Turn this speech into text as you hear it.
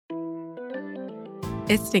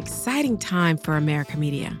It's an exciting time for America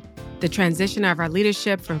Media. The transition of our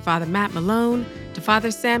leadership from Father Matt Malone to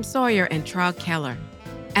Father Sam Sawyer and Charles Keller.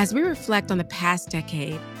 As we reflect on the past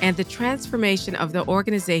decade and the transformation of the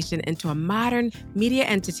organization into a modern media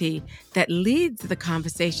entity that leads the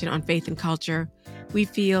conversation on faith and culture, we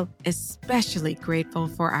feel especially grateful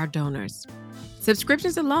for our donors.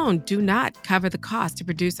 Subscriptions alone do not cover the cost to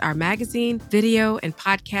produce our magazine, video, and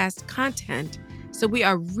podcast content, so we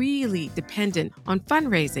are really dependent on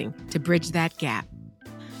fundraising to bridge that gap.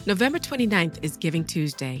 November 29th is Giving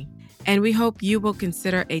Tuesday, and we hope you will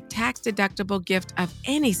consider a tax-deductible gift of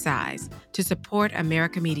any size to support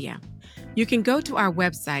America Media. You can go to our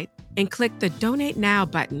website and click the Donate Now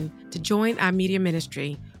button to join our media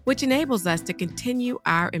ministry, which enables us to continue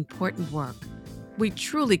our important work. We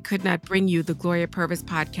truly could not bring you the Gloria Purvis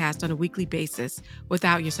podcast on a weekly basis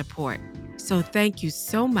without your support. So thank you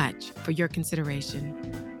so much for your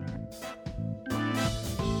consideration.